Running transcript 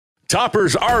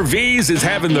Toppers RVs is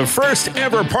having the first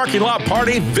ever parking lot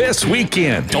party this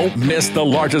weekend. Don't miss the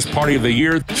largest party of the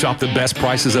year. Shop the best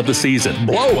prices of the season.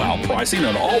 Blowout pricing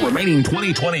on all remaining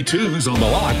 2022s on the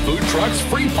lot. Food trucks,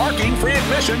 free parking, free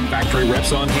admission, factory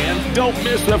reps on hand. Don't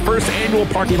miss the first annual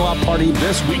parking lot party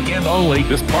this weekend only.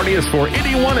 This party is for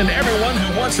anyone and everyone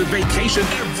who wants a vacation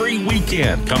every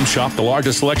weekend. Come shop the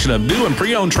largest selection of new and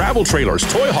pre-owned travel trailers,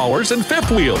 toy haulers, and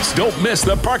fifth wheels. Don't miss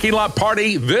the parking lot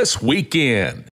party this weekend.